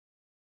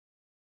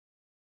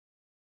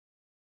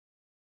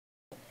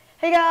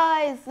Hey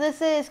guys, this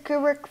is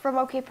Kubrick from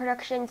OK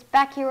Productions,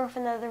 back here with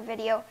another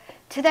video.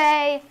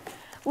 Today,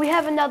 we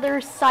have another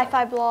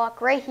sci-fi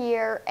block right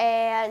here,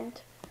 and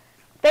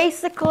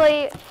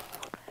basically,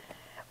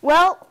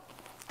 well,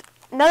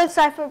 another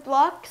sci-fi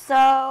block,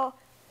 so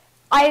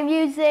I am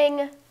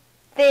using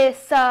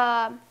this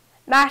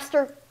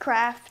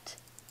Mastercraft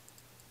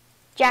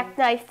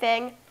jackknife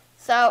thing.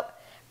 So,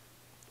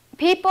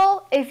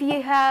 people, if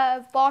you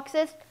have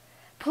boxes,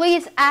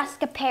 please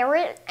ask a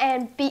parent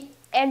and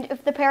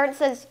if the parent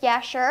says,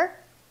 yeah, sure,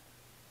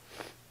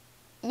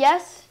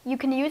 yes, you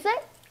can use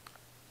it.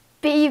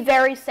 Be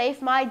very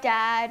safe. My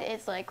dad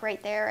is like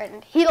right there,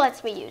 and he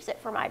lets me use it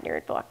for my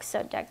nerd books.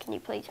 So, Dad, can you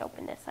please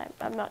open this?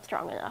 I'm not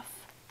strong enough.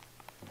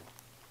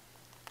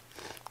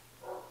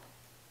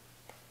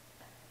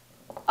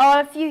 Oh,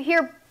 if you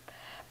hear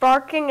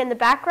barking in the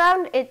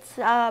background, it's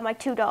my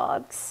two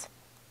dogs.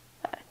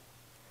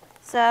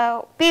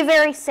 So, be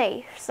very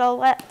safe. So,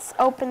 let's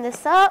open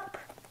this up.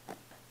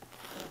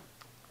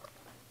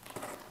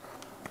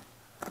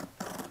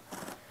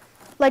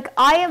 Like,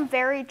 I am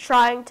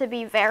trying to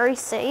be very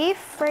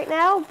safe right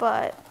now,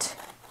 but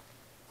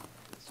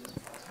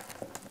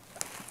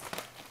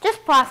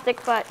just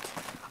plastic, but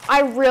I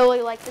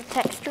really like the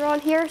texture on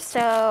here,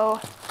 so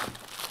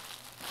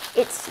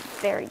it's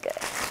very good.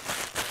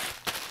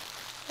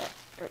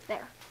 Right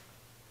there.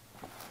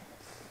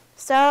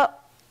 So,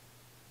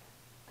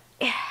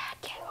 yeah,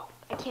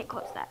 I can't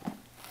close that.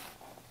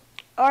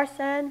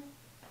 Arson,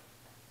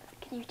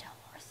 can you tell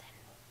Arson?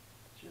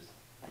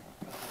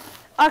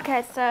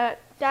 Okay, so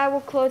Dad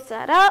will close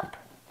that up.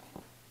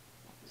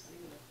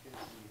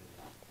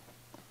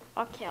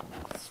 Okay, I'll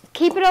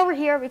keep it over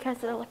here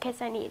because in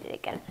case I need it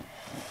again.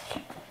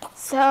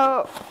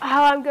 So,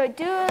 how I'm going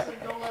to do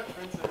it. Don't let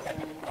Princess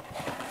in.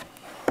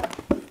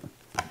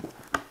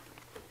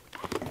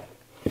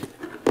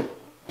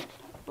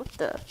 What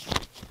the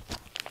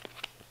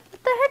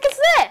heck is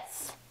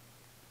this?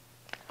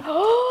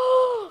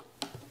 Oh,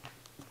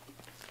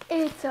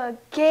 it's a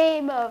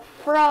Game of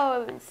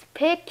Thrones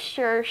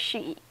picture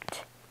sheet.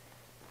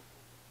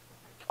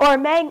 Or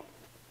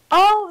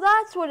oh,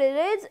 that's what it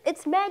is.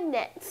 It's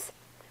magnets.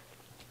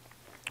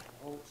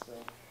 Oh, so.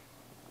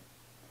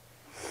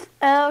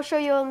 And I'll show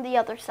you on the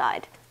other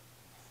side.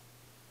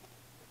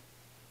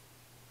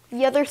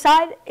 The other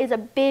side is a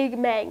big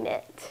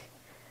magnet.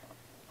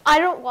 I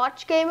don't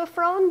watch Game of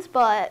Thrones,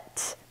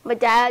 but my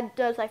dad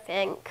does, I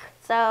think.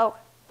 So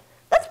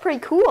that's pretty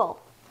cool,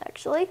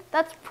 actually.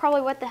 That's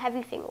probably what the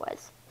heavy thing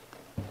was.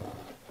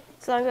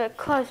 So I'm going to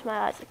close my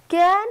eyes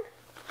again.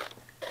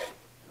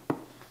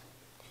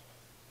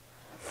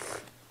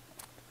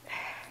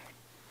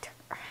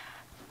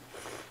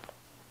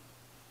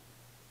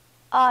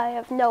 I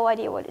have no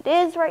idea what it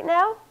is right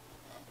now.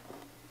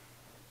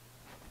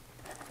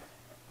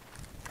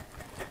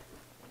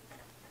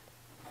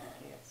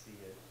 Can't see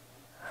it.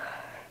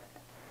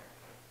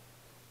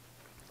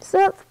 So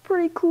that's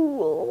pretty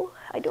cool.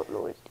 I don't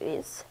know what it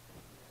is.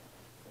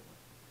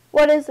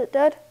 What is it,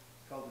 Dad?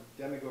 It's called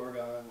the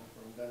Demigorgon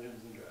from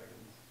Dungeons and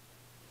Dragons.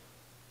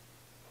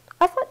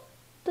 I thought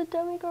the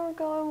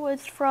Demigorgon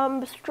was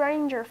from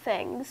Stranger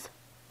Things.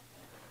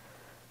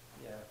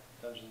 Yeah,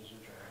 Dungeons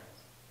and Dragons.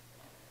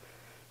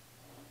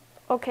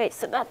 Okay,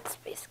 so that's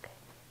basically.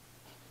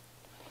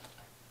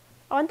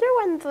 I wonder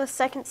when the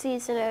second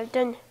season of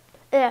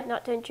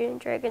not Dungeons and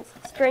Dragons,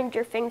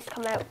 Stranger Things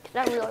come out, because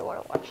I really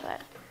want to watch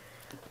that.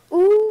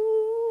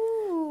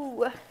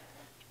 Ooh!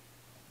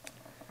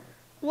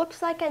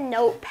 Looks like a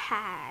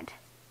notepad.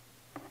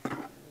 So we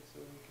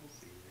can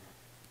see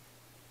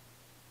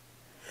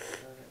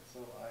it. Turn it so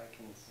I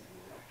can see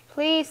it.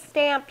 Please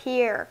stamp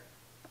here.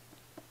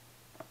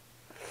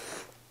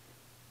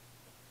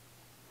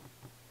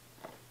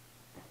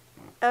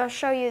 I'll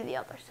show you the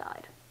other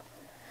side.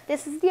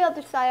 This is the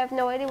other side. I have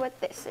no idea what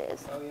this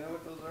is. Oh, you know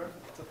what those are?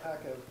 It's a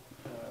pack of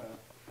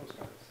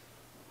postcards.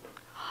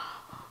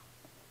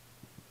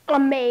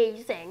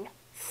 Amazing.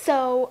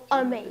 So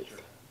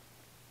amazing.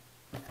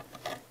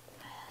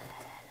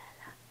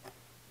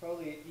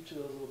 Probably each of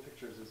those little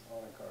pictures is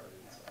on a card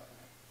inside.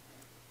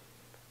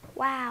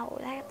 Wow,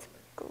 that's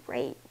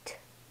great.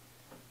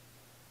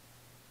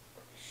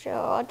 So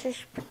I'll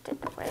just put it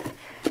away.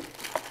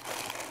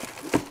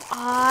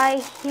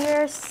 I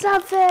hear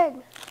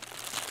something.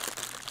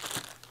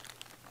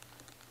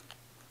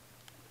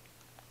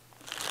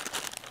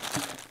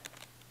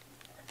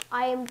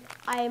 I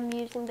am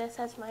using this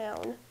as my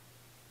own.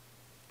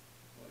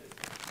 What is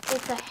it?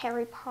 It's a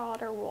Harry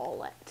Potter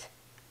wallet.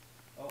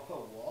 Oh,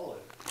 a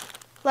wallet.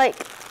 Like,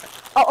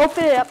 I'll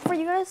open it up for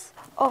you guys.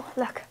 Oh,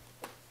 look.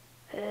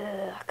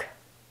 Look.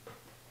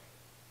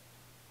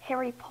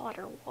 Harry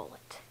Potter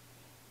wallet.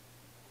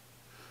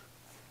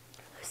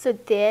 So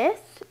this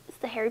is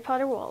the Harry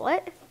Potter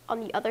wallet.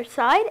 On the other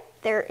side,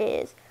 there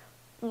is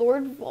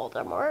Lord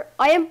Voldemort.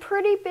 I am a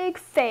pretty big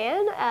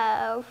fan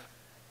of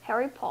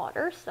Harry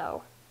Potter,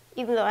 so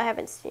even though I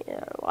haven't seen it in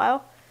a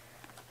while.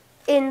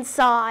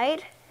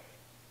 Inside,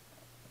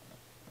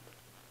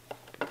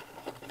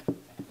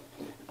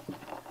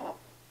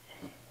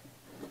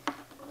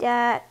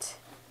 that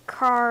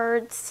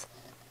cards.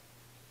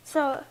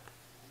 So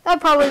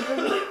that's probably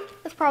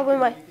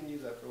my. You can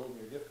use that for all of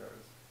your gift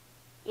cards.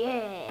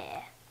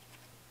 Yeah.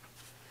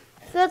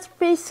 So that's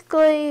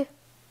basically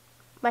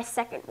my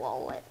second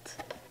wallet.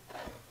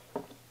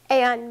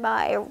 And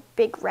my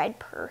big red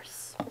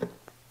purse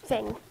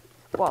thing,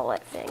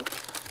 wallet thing.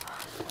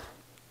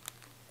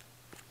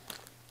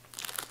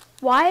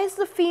 Why is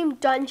the theme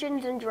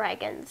Dungeons and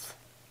Dragons?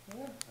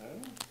 Yeah, I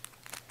don't know.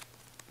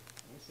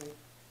 Let me see.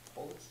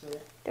 Hold it still.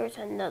 There's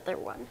another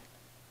one.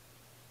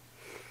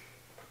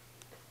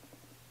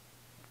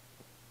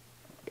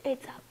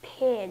 It's a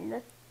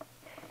pin.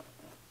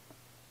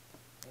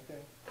 Okay.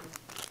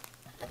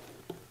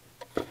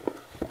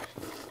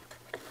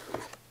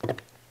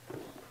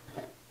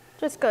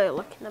 Just go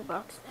look in the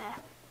box there.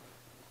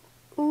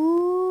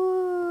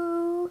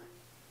 Ooh.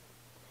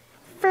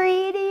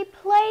 3D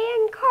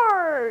playing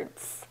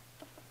cards.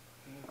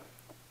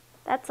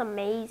 That's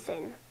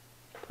amazing.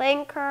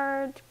 Playing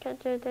cards.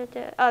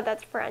 Oh,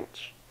 that's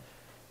French.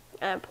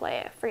 And play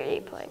a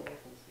 3D playing.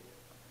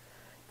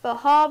 The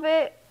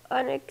Hobbit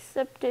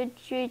Unaccepted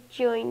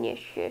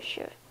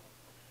Joinisha.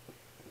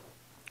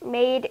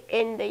 Made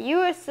in the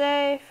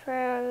USA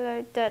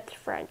for that's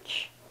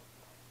French.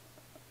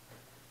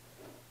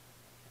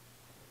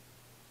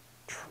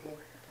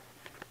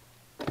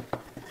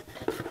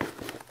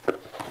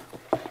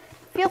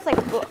 Feels like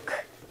a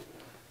book.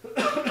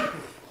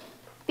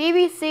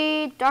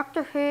 BBC,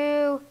 Doctor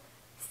Who,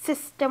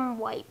 System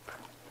Wipe.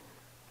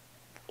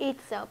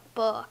 It's a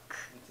book.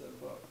 It's a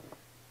book.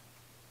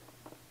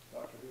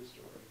 Doctor Who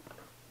story.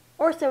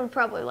 Orson would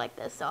probably like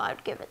this, so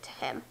I'd give it to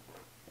him.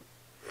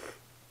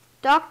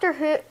 Doctor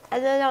Who,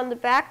 and then on the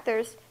back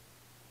there's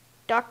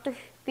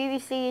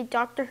BBC,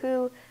 Doctor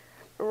Who,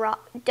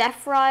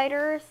 Death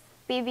Riders,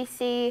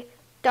 BBC,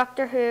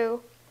 Doctor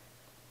Who,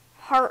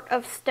 Heart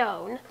of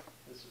Stone.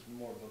 This is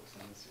more books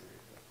in the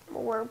series.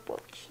 More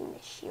books in the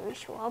series,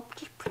 so I'll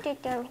just put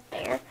it down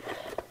there.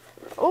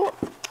 Oh,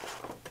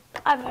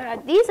 I haven't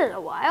had these in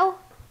a while.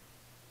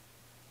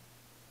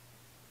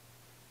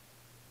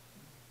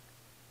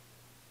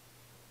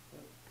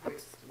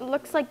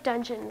 Looks like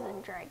Dungeons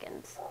and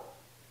Dragons.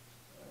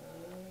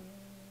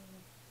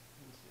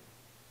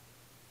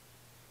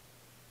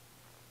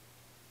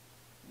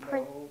 No,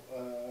 Lord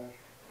of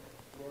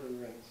the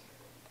Rings.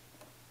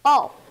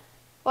 Oh,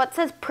 well, it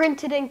says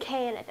printed in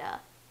Canada.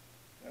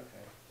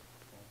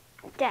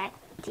 Okay.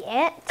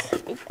 That's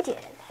it. It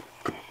did.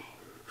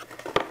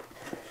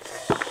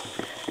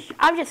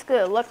 I'm just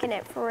gonna look in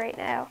it for right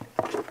now.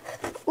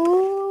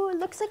 Ooh, it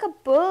looks like a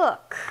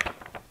book.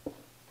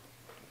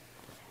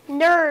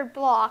 Nerd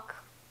block.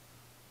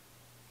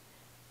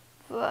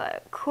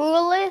 The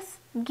coolest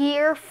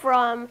gear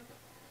from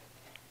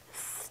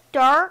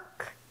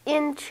Stark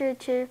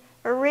into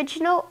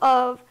original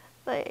of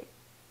the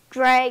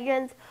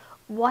Dragons.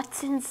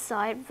 What's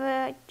inside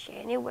the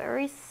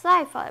January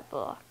Sci-Fi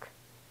block?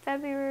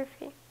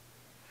 February.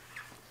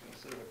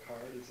 Instead of a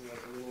card, it's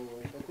like a little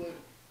booklet.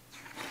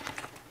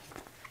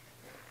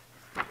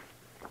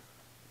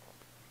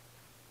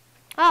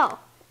 Oh.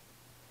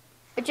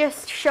 It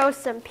just shows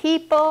some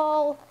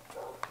people.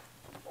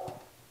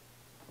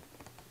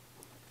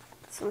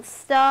 Some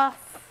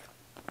stuff.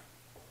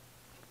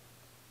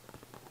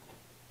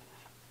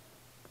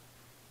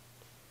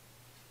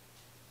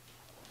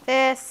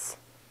 This.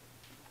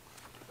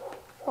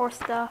 More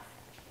stuff.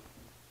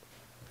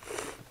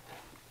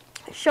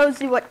 It shows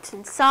you what's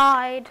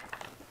inside.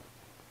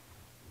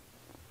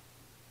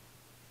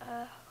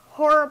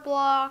 Horror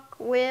block,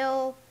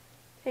 will,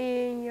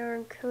 and you're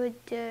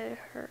included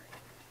her.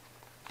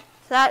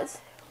 So that's,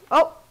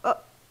 oh.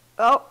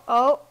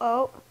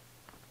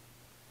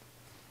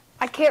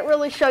 I can't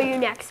really show you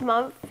next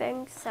month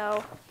things,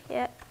 so,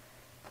 yeah.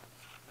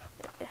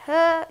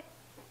 Oh.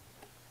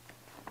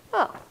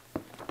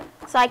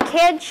 So I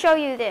can show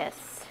you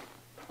this.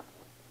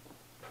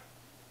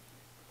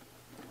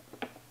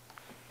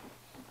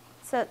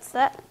 So that's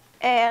that,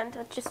 and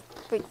I'll just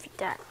wait for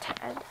that.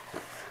 And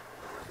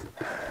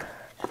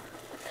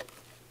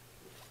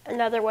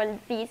another one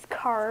of these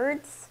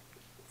cards,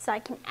 so I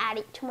can add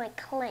it to my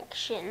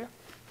collection.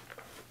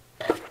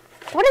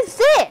 What is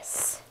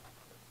this?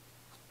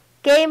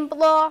 Game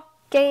block.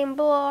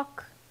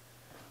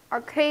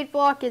 Arcade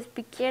block is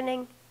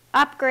beginning,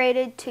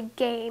 upgraded to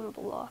game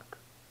block.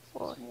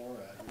 More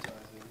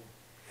advertising.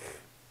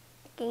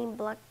 Game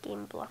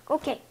block.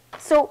 Okay,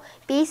 so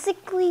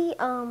basically,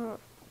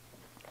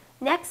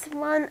 next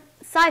month,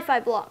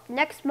 Sci-Fi block.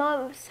 Next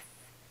month's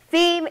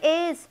theme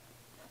is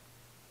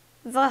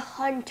The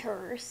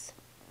Hunters.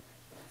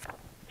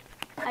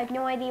 I have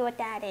no idea what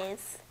that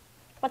is.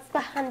 What's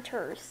The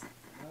Hunters?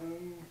 I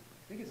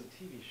think it's a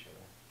TV show.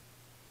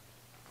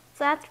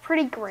 So that's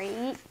pretty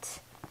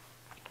great.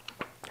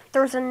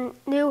 There's a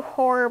new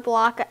horror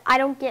block. I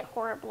don't get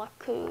horror block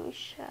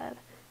because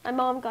my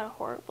mom got a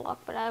horror block,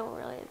 but I don't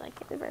really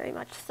like it very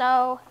much.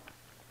 So,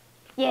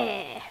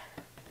 yeah.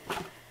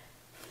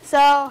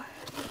 So,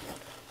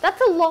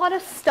 that's a lot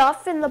of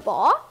stuff in the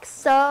box.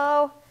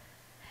 So,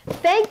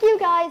 thank you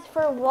guys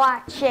for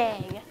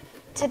watching.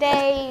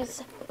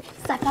 today's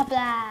Sci-Fi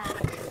Black.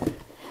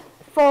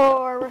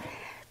 For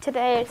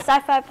today's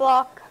Sci-Fi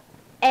block.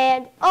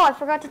 And, oh, I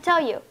forgot to tell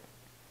you.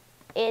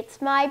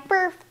 It's my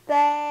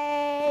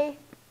birthday.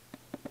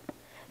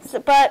 So,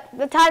 but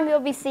the time you'll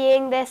be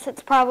seeing this,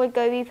 it's probably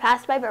going to be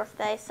past my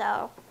birthday,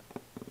 so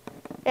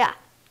yeah.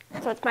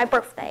 So it's my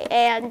birthday.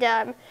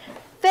 And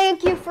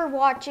thank you for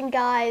watching,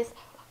 guys.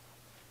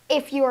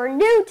 If you are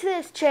new to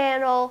this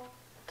channel,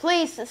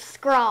 please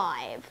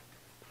subscribe.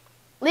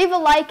 Leave a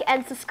like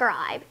and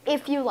subscribe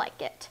if you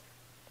like it.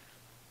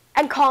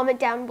 And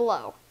comment down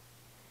below.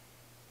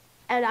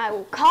 And I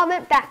will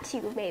comment back to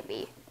you,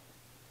 maybe.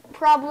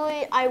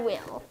 Probably I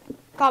will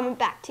comment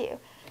back to you.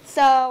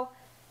 So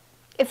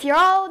if you're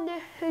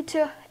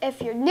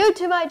new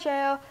to my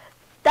channel,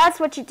 that's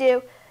what you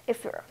do.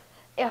 If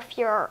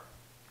you're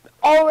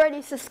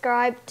already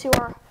subscribed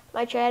to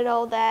my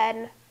channel,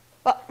 then,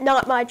 well,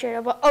 not my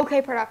channel, but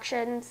OK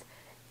Productions,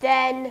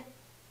 then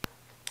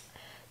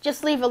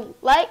just leave a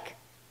like,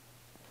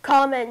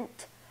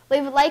 comment,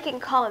 leave a like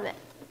and comment.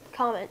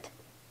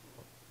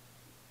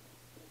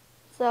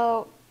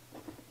 So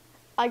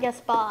I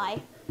guess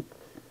bye.